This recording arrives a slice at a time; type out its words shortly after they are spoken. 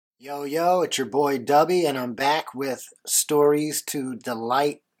Yo, yo, it's your boy Dubby, and I'm back with stories to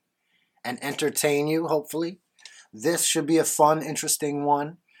delight and entertain you, hopefully. This should be a fun, interesting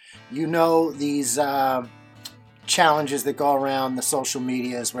one. You know, these challenges that go around the social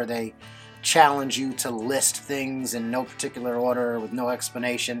medias where they challenge you to list things in no particular order with no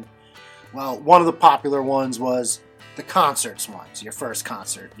explanation. Well, one of the popular ones was the concerts ones, your first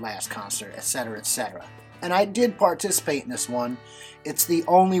concert, last concert, etc., etc. And I did participate in this one. It's the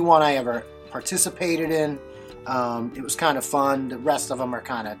only one I ever participated in. It was kind of fun. The rest of them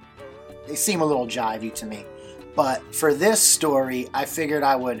are they seem a little jivey to me. But for this story, I figured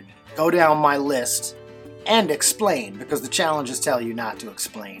I would go down my list and explain, because the challenges tell you not to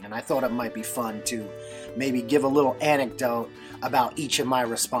explain. And I thought it might be fun to maybe give a little anecdote about each of my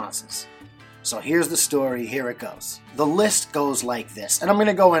responses. So here's the story, here it goes. The list goes like this, and I'm going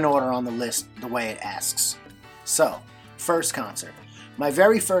to go in order on the list the way it asks. So, first concert. My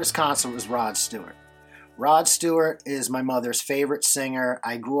very first concert was Rod Stewart. Rod Stewart is my mother's favorite singer.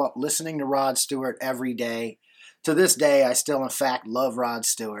 I grew up listening to Rod Stewart every day. To this day, I still, in fact, love Rod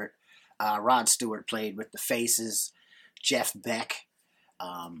Stewart. Rod Stewart played with the Faces, Jeff Beck.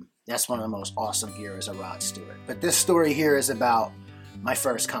 That's one of the most awesome eras of Rod Stewart. But this story here is about my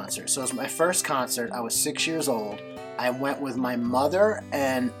first concert. So it was my first concert. I was 6 years old. I went with my mother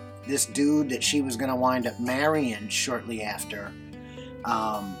and this dude that she was going to wind up marrying shortly after.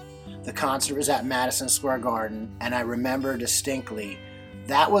 The concert was at Madison Square Garden, and I remember distinctly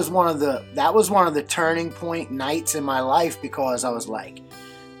that was one of the turning point nights in my life, because I was like,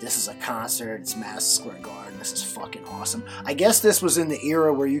 this is a concert, it's Madison Square Garden, this is fucking awesome. I guess this was in the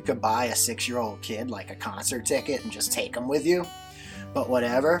era where you could buy a 6-year-old kid like a concert ticket and just take them with you. But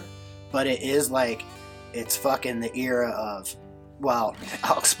whatever. But it is like, it's fucking the era of, well,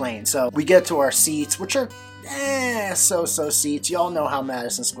 I'll explain. So we get to our seats, which are so seats. Y'all know how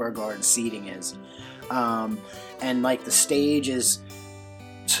Madison Square Garden seating is. And like the stage is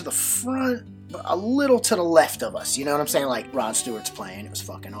to the front, a little to the left of us. You know what I'm saying? Like Rod Stewart's playing. It was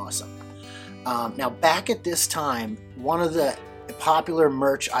fucking awesome. Now back at this time, one of the popular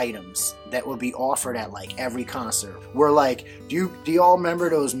merch items that would be offered at like every concert were like, do you all remember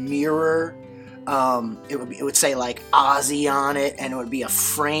those mirror, it would say like Ozzy on it, and it would be a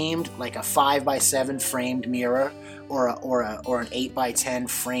framed, like a 5x7 framed mirror, or an 8x10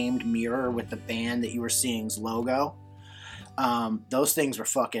 framed mirror with the band that you were seeing's logo. Those things were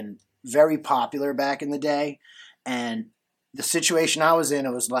fucking very popular back in the day. And the situation I was in,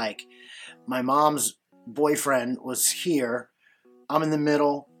 it was like my boyfriend was here. I'm in the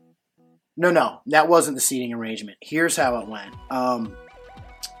middle. No, that wasn't the seating arrangement. Here's how it went.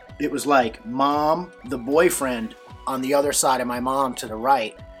 It was like mom, the boyfriend on the other side of my mom to the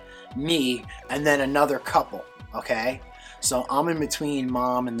right, me, and then another couple, okay? So I'm in between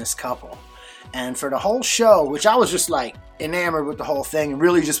mom and this couple. And for the whole show, which I was just like enamored with the whole thing and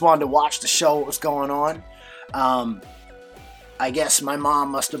really just wanted to watch the show, what was going on, I guess my mom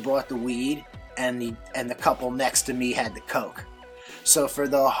must have brought the weed, and the couple next to me had the coke. So for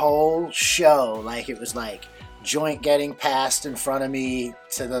the whole show, like it was like joint getting passed in front of me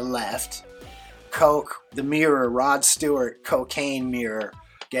to the left, coke, the mirror, Rod Stewart cocaine mirror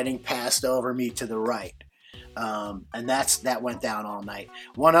getting passed over me to the right. And that went down all night.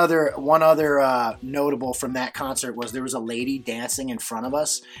 One other notable from that concert was there was a lady dancing in front of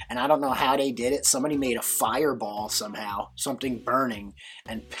us, and I don't know how they did it. Somebody made a fireball somehow, something burning,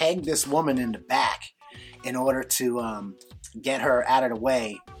 and pegged this woman in the back in order to get her out of the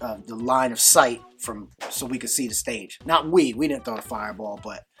way of the line of sight so we could see the stage. Not we didn't throw the fireball,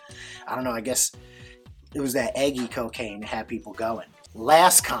 but I don't know, I guess it was that eggy cocaine that had people going.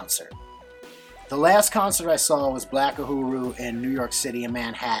 Last concert. The last concert I saw was Black Uhuru in New York City and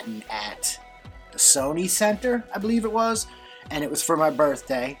Manhattan at the Sony Center, I believe it was, and it was for my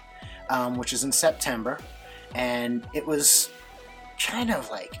birthday, which is in September, and it was kind of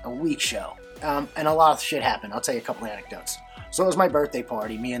like a week show. And a lot of shit happened. I'll tell you a couple anecdotes. So it was my birthday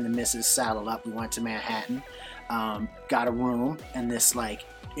party. Me and the missus saddled up. We went to Manhattan, got a room in this like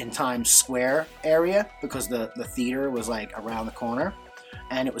in Times Square area, because the theater was like around the corner.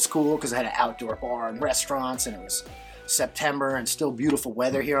 And it was cool because it had an outdoor bar and restaurants, and it was September and still beautiful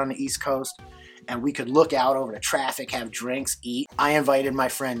weather here on the East Coast. And we could look out over the traffic, have drinks, eat. I invited my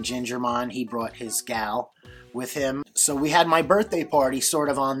friend Gingerman. He brought his gal with him. So we had my birthday party sort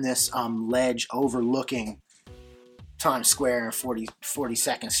of on this ledge overlooking Times Square and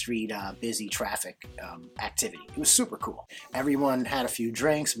 42nd Street busy traffic activity. It was super cool. Everyone had a few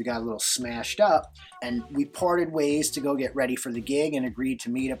drinks. We got a little smashed up, and we parted ways to go get ready for the gig and agreed to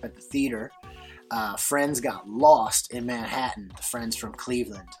meet up at the theater. Friends got lost in Manhattan, the friends from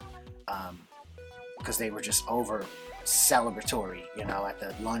Cleveland. because they were just over celebratory, you know, at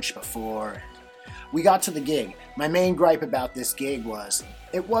the lunch before. We got to the gig. My main gripe about this gig was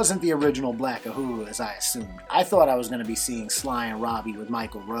it wasn't the original Black Uhuru as I assumed. I thought I was going to be seeing Sly and Robbie with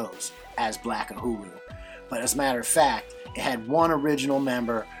Michael Rose as Black Uhuru. But as a matter of fact, it had one original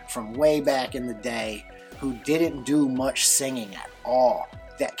member from way back in the day who didn't do much singing at all.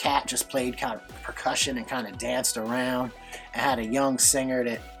 That cat just played kind of percussion and kind of danced around, and had a young singer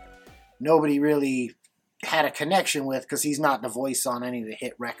that nobody really had a connection with because he's not the voice on any of the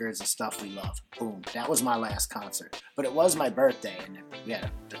hit records and stuff we love. Boom. That was my last concert. But it was my birthday, and we had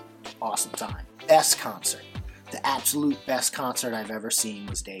an awesome time. Best concert. The absolute best concert I've ever seen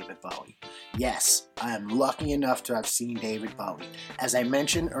was David Bowie. Yes, I am lucky enough to have seen David Bowie. As I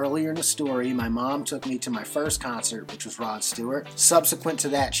mentioned earlier in the story, my mom took me to my first concert, which was Rod Stewart. Subsequent to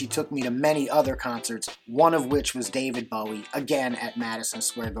that, she took me to many other concerts, one of which was David Bowie, again at Madison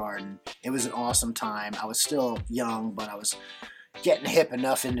Square Garden. It was an awesome time. I was still young, but I was getting hip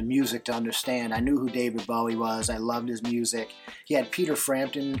enough into music to understand. I knew who David Bowie was. I loved his music. He had Peter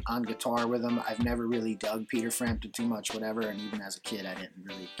Frampton on guitar with him. I've never really dug Peter Frampton too much, whatever, and even as a kid I didn't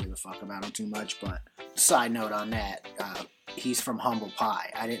really give a fuck about him too much. But side note on that, he's from Humble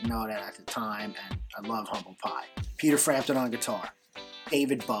Pie. I didn't know that at the time, and I love Humble Pie. Peter Frampton on guitar,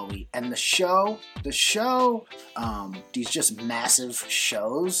 David Bowie, and the show, these just massive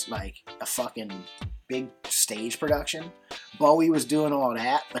shows, like a fucking big stage production. Bowie was doing all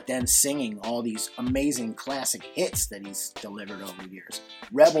that, but then singing all these amazing classic hits that he's delivered over the years.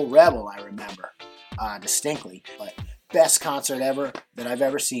 Rebel Rebel, I remember distinctly. But best concert ever that I've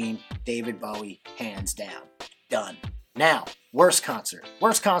ever seen, David Bowie, hands down. Done. Now, worst concert.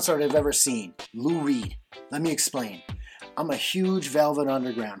 Worst concert I've ever seen, Lou Reed. Let me explain. I'm a huge Velvet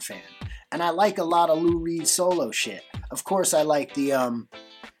Underground fan, and I like a lot of Lou Reed solo shit. Of course, I like the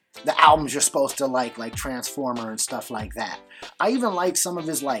albums you're supposed to like Transformer and stuff like that. I even like some of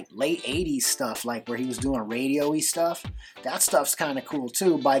his like late 80s stuff, like where he was doing radio-y stuff. That stuff's kind of cool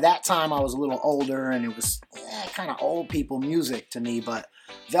too. By that time I was a little older and it was kind of old people music to me, but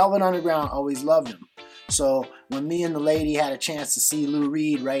Velvet Underground, always loved him. So when me and the lady had a chance to see Lou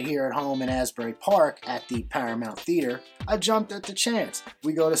Reed right here at home in Asbury Park at the Paramount Theater, I jumped at the chance.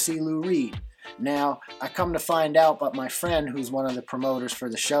 We go to see Lou Reed. Now, I come to find out, but my friend, who's one of the promoters for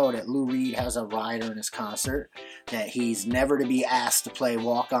the show, that Lou Reed has a rider in his concert, that he's never to be asked to play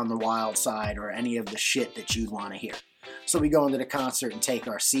Walk on the Wild Side or any of the shit that you'd want to hear. So we go into the concert and take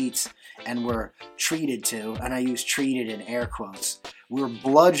our seats, and we're treated to, and I use treated in air quotes, we were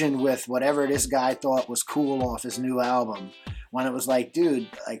bludgeoned with whatever this guy thought was cool off his new album, when it was like, dude,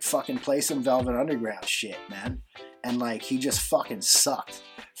 like fucking play some Velvet Underground shit, man. And like, he just fucking sucked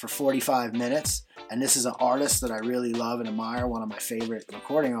for 45 minutes. And this is an artist that I really love and admire, one of my favorite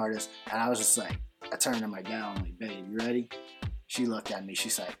recording artists. And I was just like, I turned to my gal, I'm like, babe, you ready? She looked at me,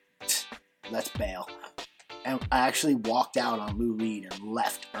 she's like, let's bail. And I actually walked out on Lou Reed and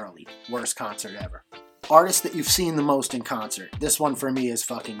left early. Worst concert ever. Artists that you've seen the most in concert. This one for me is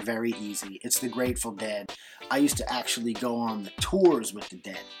fucking very easy. It's the Grateful Dead. I used to actually go on the tours with the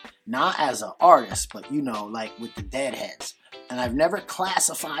Dead. Not as an artist, but you know, like with the Deadheads. And I've never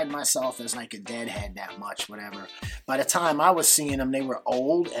classified myself as like a Deadhead that much, whatever. By the time I was seeing them, they were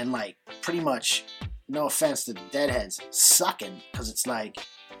old and like pretty much, no offense to the Deadheads, sucking. Because it's like,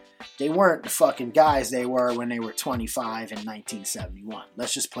 they weren't the fucking guys they were when they were 25 in 1971.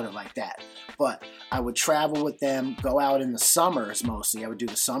 Let's just put it like that. But I would travel with them, go out in the summers mostly. I would do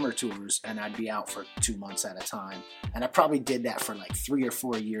the summer tours, and I'd be out for 2 months at a time. And I probably did that for like 3 or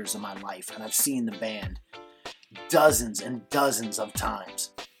 4 years of my life. And I've seen the band dozens and dozens of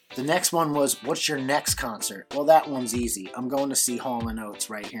times. The next one was, what's your next concert? Well, that one's easy. I'm going to see Hall & Oates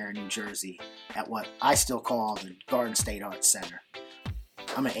right here in New Jersey at what I still call the Garden State Arts Center.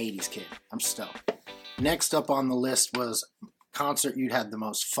 I'm an 80s kid. I'm stoked. Next up on the list was concert you'd had the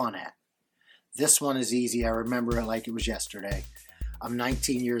most fun at. This one is easy. I remember it like it was yesterday. I'm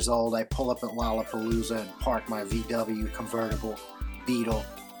 19 years old. I pull up at Lollapalooza and park my VW convertible, Beetle,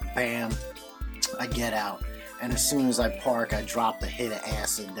 bam. I get out. And as soon as I park, I drop the hit of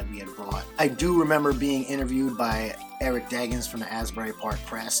acid that we had brought. I do remember being interviewed by Eric Deggans from the Asbury Park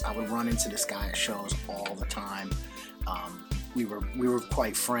Press. I would run into this guy at shows all the time. We were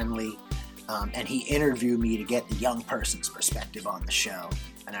quite friendly, and he interviewed me to get the young person's perspective on the show.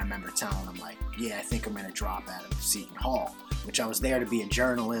 And I remember telling him, like, yeah, I think I'm going to drop out of Seton Hall, which I was there to be a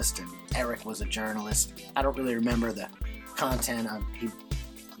journalist, and Eric was a journalist. I don't really remember the content.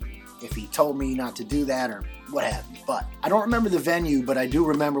 If he told me not to do that or what have you. But I don't remember the venue, but I do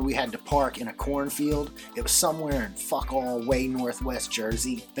remember we had to park in a cornfield. It was somewhere in fuck all way northwest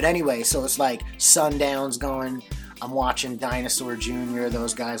Jersey. But anyway, so it's like sundown's going. I'm watching Dinosaur Jr.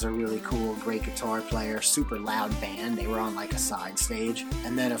 Those guys are really cool, great guitar player, super loud band. They were on like a side stage.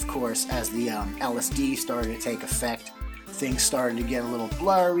 And then of course, as the LSD started to take effect, things started to get a little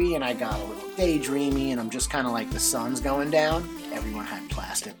blurry and I got a little daydreamy and I'm just kind of like the sun's going down. Everyone had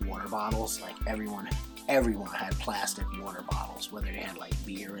plastic water bottles, like everyone had plastic water bottles, whether they had like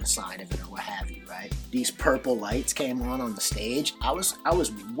beer inside of it or what have you, right? These purple lights came on the stage. I was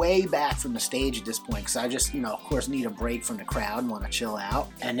way back from the stage at this point because I just, of course need a break from the crowd and want to chill out.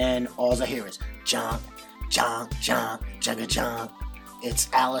 And then all I hear is junk, junk, junk, jugga junk. It's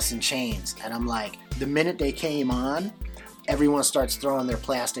Alice in Chains. And I'm like, the minute they came on, everyone starts throwing their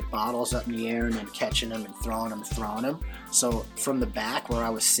plastic bottles up in the air and then catching them and throwing them. So from the back where I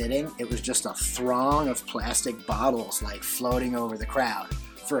was sitting, it was just a throng of plastic bottles like floating over the crowd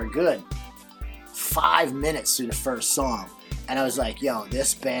for a good 5 minutes through the first song. And I was like, yo,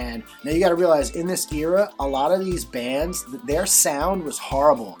 this band... Now you got to realize, in this era, a lot of these bands, their sound was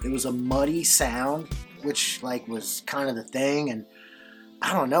horrible. It was a muddy sound, which like was kind of the thing. And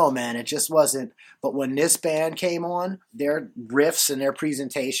I don't know, man, it just wasn't... But when this band came on, their riffs and their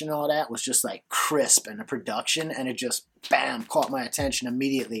presentation and all that was just like crisp, and the production, and it just, bam, caught my attention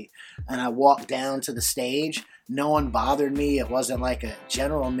immediately. And I walked down to the stage. No one bothered me. It wasn't like a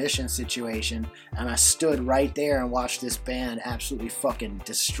general admission situation. And I stood right there and watched this band absolutely fucking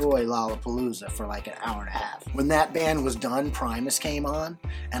destroy Lollapalooza for like an hour and a half. When that band was done, Primus came on.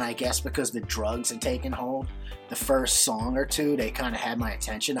 And I guess because the drugs had taken hold, the first song or two, they kind of had my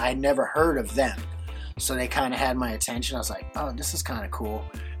attention. I had never heard of them. So they kind of had my attention. I was like, oh, this is kind of cool.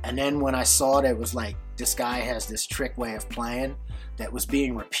 And then when I saw it, it was like, this guy has this trick way of playing that was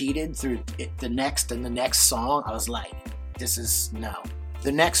being repeated through the next and the next song. I was like, this is no.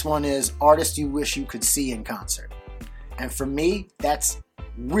 The next one is Artist You Wish You Could See in Concert. And for me, that's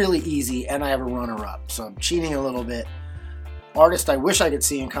really easy, and I have a runner-up. So I'm cheating a little bit. Artist I wish I could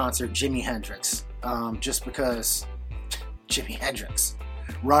see in concert, Jimi Hendrix. Just because Jimi Hendrix.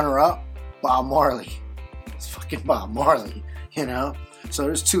 Runner-up, Bob Marley. It's fucking Bob Marley, So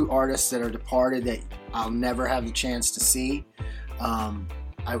there's two artists that are departed that I'll never have the chance to see.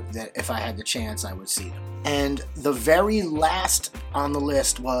 That if I had the chance, I would see them. And the very last on the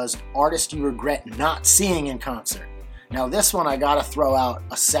list was Artist You Regret Not Seeing in Concert. Now this one I gotta throw out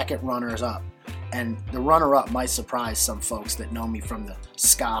a second runners-up. And the runner-up might surprise some folks that know me from the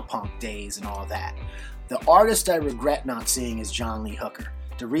ska punk days and all that. The artist I regret not seeing is John Lee Hooker.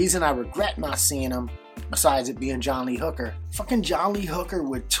 The reason I regret not seeing him, besides it being John Lee Hooker, fucking John Lee Hooker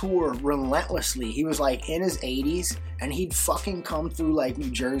would tour relentlessly. He was like in his 80s, and he'd fucking come through like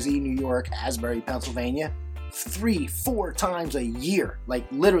New Jersey, New York, Asbury, Pennsylvania 3-4 times a year. Like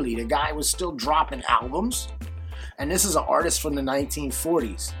literally, the guy was still dropping albums. And this is an artist from the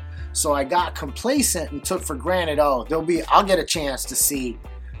 1940s. So I got complacent and took for granted, I'll get a chance to see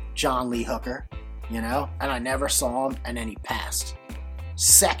John Lee Hooker, and I never saw him, and then he passed.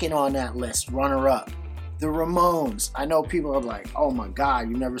 Second on that list, runner-up, the Ramones. I know people are like, oh my God,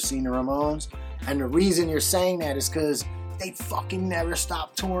 you've never seen the Ramones? And the reason you're saying that is because they fucking never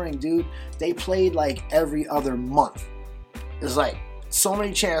stopped touring, dude. They played like every other month. There's like so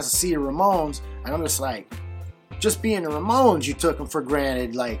many chances to see the Ramones, and I'm just like, just being the Ramones, you took them for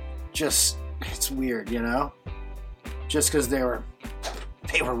granted, it's weird, just because they were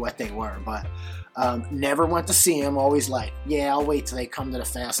what they were, but never went to see him. Always like, yeah, I'll wait till they come to the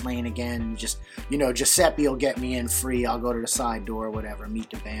fast lane again. Giuseppe will get me in free. I'll go to the side door, whatever, meet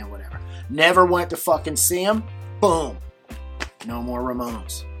the band, whatever. Never went to fucking see him. Boom. No more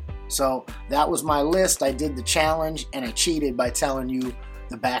Ramones. So that was my list. I did the challenge, and I cheated by telling you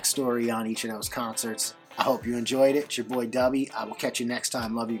the backstory on each of those concerts. I hope you enjoyed it. It's your boy Dubby. I will catch you next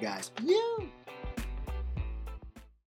time. Love you guys. You.